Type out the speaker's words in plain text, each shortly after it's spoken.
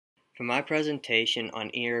For my presentation on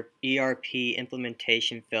ERP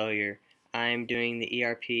implementation failure, I am doing the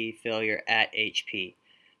ERP failure at HP.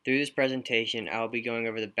 Through this presentation, I will be going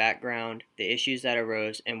over the background, the issues that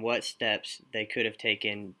arose, and what steps they could have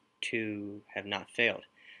taken to have not failed.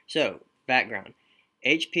 So, background.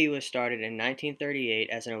 HP was started in 1938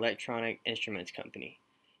 as an electronic instruments company.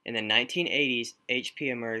 In the 1980s, HP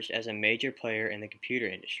emerged as a major player in the computer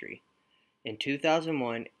industry. In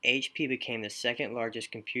 2001, HP became the second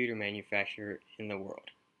largest computer manufacturer in the world.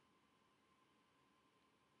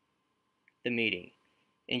 The meeting.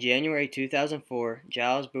 In January 2004,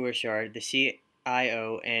 Giles Bouchard, the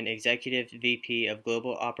CIO and Executive VP of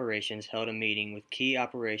Global Operations, held a meeting with key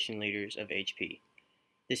operation leaders of HP.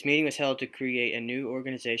 This meeting was held to create a new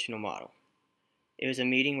organizational model. It was a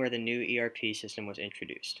meeting where the new ERP system was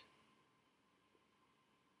introduced.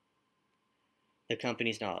 The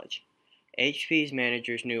company's knowledge. HP's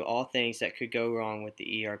managers knew all things that could go wrong with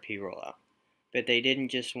the ERP rollout, but they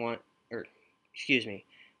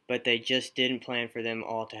just didn't plan for them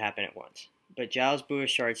all to happen at once. But Giles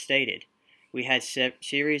Bouchard stated, "We had a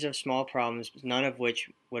series of small problems, none of which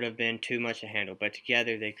would have been too much to handle, but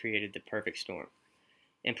together they created the perfect storm."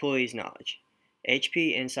 Employees' knowledge.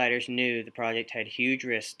 HP insiders knew the project had huge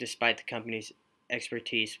risks despite the company's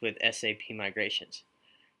expertise with SAP migrations.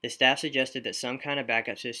 The staff suggested that some kind of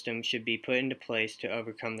backup system should be put into place to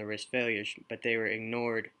overcome the risk failures, but they were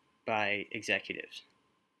ignored by executives.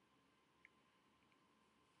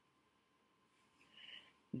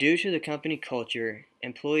 Due to the company culture,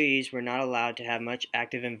 employees were not allowed to have much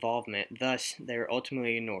active involvement, thus they were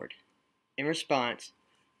ultimately ignored. In response,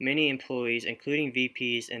 many employees, including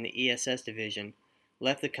VPs in the ESS division,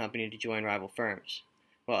 left the company to join rival firms,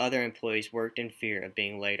 while other employees worked in fear of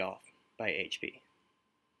being laid off by HP.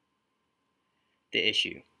 The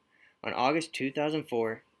issue. On August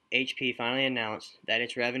 2004, HP finally announced that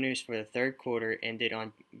its revenues for the third quarter ended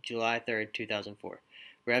on July 3, 2004.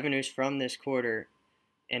 Revenues from this quarter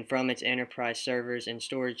and from its enterprise servers and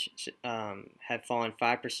storage have fallen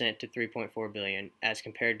 5% to $3.4 billion as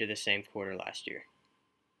compared to the same quarter last year.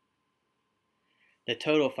 The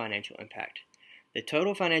total financial impact. The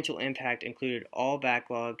total financial impact included all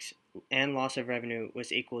backlogs and loss of revenue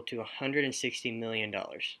was equal to $160 million.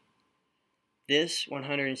 This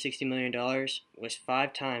 $160 million was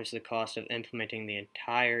 5 times the cost of implementing the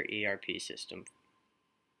entire ERP system.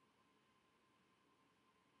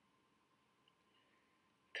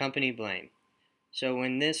 Company blame. So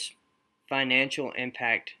when this financial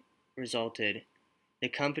impact resulted, the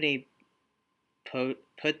company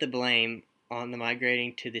put the blame on the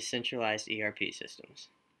migrating to the centralized ERP systems.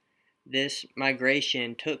 This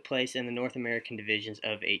migration took place in the North American divisions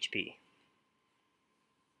of HP.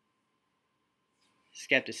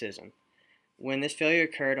 Skepticism. When this failure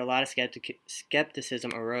occurred, a lot of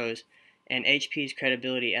skepticism arose, and HP's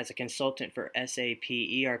credibility as a consultant for SAP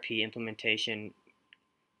ERP implementation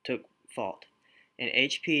took fault. And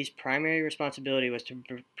HP's primary responsibility was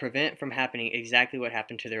to prevent from happening exactly what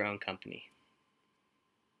happened to their own company.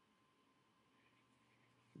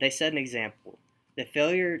 They set an example. The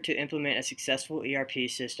failure to implement a successful ERP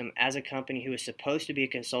system as a company who was supposed to be a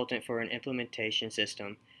consultant for an implementation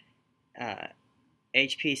system,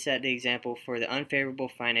 HP set the example for the unfavorable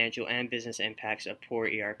financial and business impacts of poor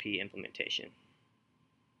ERP implementation.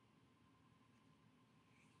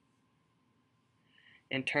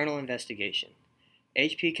 Internal investigation.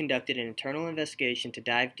 HP conducted an internal investigation to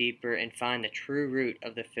dive deeper and find the true root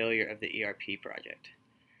of the failure of the ERP project.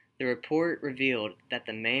 The report revealed that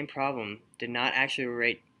the main problem did not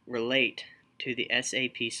actually relate to the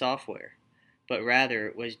SAP software, but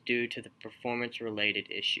rather was due to the performance-related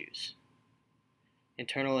issues.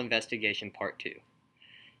 Internal Investigation Part 2.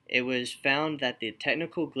 It was found that the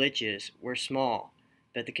technical glitches were small,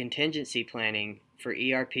 but the contingency planning for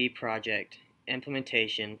ERP project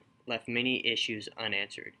implementation left many issues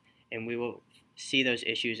unanswered, and we will see those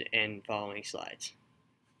issues in following slides.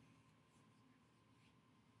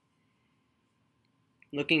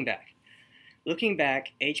 Looking back,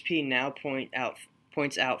 HP now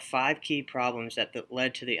points out 5 key problems that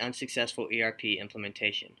led to the unsuccessful ERP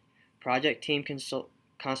implementation: project team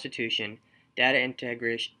constitution, data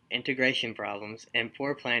integration problems, and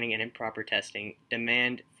poor planning and improper testing,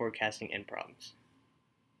 demand forecasting, and problems.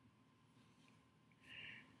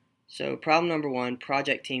 So problem number 1,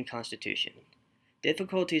 project team constitution.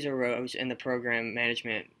 Difficulties arose in the program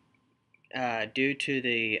management due to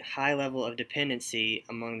the high level of dependency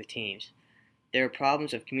among the teams. There are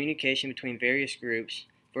problems of communication between various groups.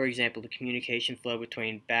 For example, the communication flow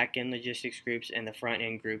between back-end logistics groups and the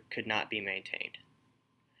front-end group could not be maintained.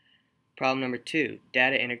 Problem number 2,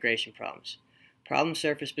 data integration problems. Problems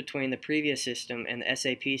surfaced between the previous system and the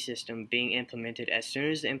SAP system being implemented as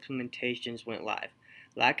soon as the implementations went live.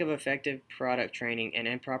 Lack of effective product training and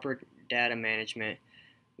improper data management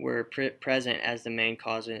were present as the main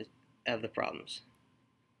causes of the problems.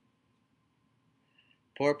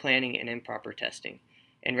 Poor planning and improper testing.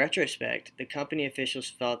 In retrospect, the company officials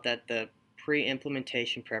felt that the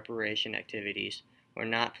pre-implementation preparation activities were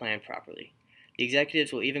not planned properly. The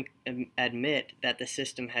executives will even admit that the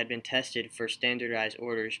system had been tested for standardized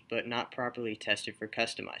orders but not properly tested for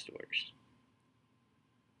customized orders.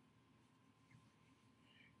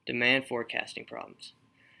 Demand forecasting problems.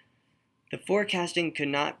 The forecasting could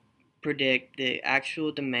not predict the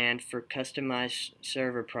actual demand for customized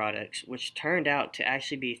server products, which turned out to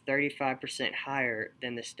actually be 35% higher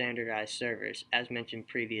than the standardized servers, as mentioned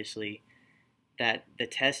previously, that the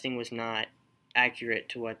testing was not accurate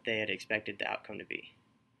to what they had expected the outcome to be.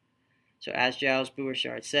 So as Giles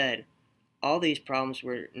Bouchard said, all these problems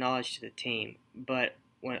were knowledge to the team, but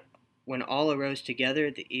when all arose together,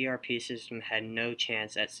 the ERP system had no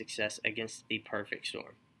chance at success against the perfect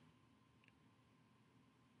storm.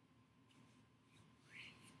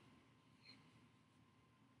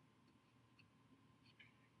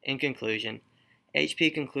 In conclusion,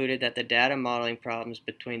 HP concluded that the data modeling problems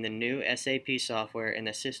between the new SAP software and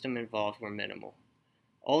the system involved were minimal.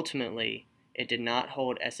 Ultimately, it did not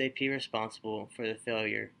hold SAP responsible for the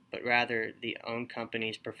failure, but rather the own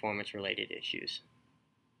company's performance-related issues.